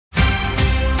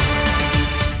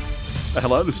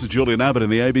Hello, this is Julian Abbott in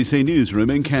the ABC Newsroom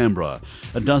in Canberra.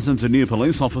 Dozens of new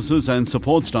police officers and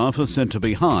support staff are set to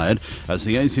be hired as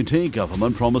the ACT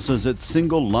government promises its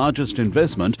single largest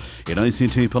investment in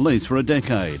ACT police for a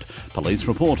decade. Police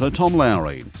reporter Tom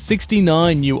Lowry.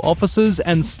 69 new officers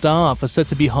and staff are set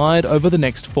to be hired over the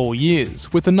next 4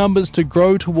 years, with the numbers to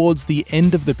grow towards the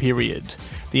end of the period.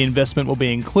 The investment will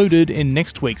be included in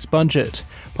next week's budget.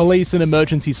 Police and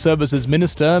Emergency Services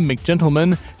Minister Mick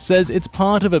Gentleman says it's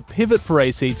part of a pivot for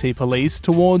ACT Police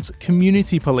towards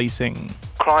community policing.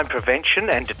 Crime prevention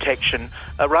and detection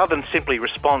rather than simply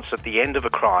response at the end of a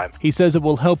crime. He says it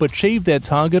will help achieve their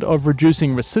target of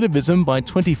reducing recidivism by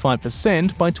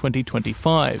 25% by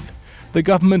 2025. The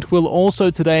government will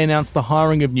also today announce the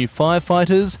hiring of new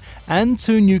firefighters and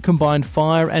 2 new combined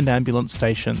fire and ambulance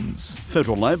stations.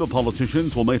 Federal Labor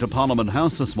politicians will meet at Parliament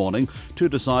House this morning to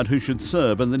decide who should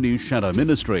serve in the new shadow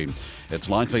ministry. It's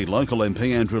likely local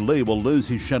MP Andrew Leigh will lose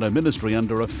his shadow ministry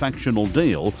under a factional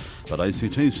deal, but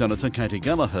ACT Senator Katie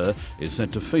Gallagher is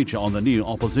set to feature on the new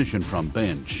opposition front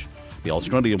bench. The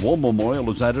Australian War Memorial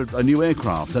has added a new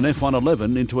aircraft, an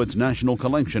F-111, into its national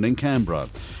collection in Canberra.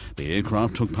 The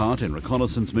aircraft took part in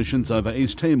reconnaissance missions over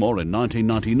East Timor in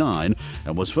 1999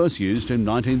 and was first used in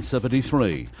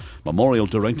 1973. Memorial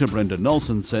Director Brendan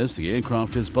Nelson says the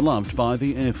aircraft is beloved by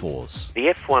the Air Force. The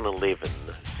F-111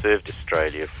 served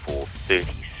Australia for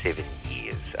 37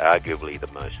 years, arguably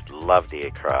the most loved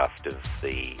aircraft of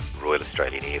the Royal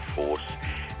Australian Air Force,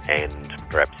 and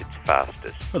perhaps its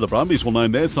fastest. The Brumbies will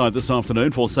name their side this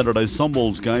afternoon for Saturday's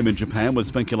Sunwolves game in Japan, with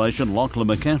speculation Lachlan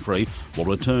McCaffrey will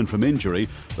return from injury.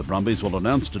 The Brumbies will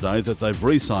announce today that they've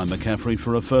re-signed McCaffrey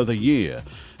for a further year.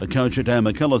 Coach Dan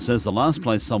McKellar says the last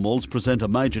place Sunwolves present a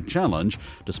major challenge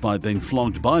despite being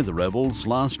flogged by the Rebels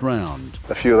last round.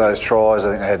 A few of those tries, I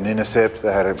think they had an intercept,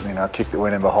 they had a kick that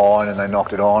went in behind and they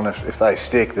knocked it on. If they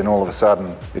stick, then all of a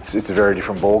sudden it's a very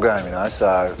different ball game,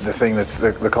 So the thing that's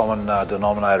the common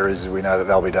denominator is we know that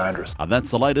they'll be dangerous. And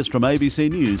that's the latest from ABC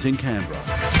News in Canberra.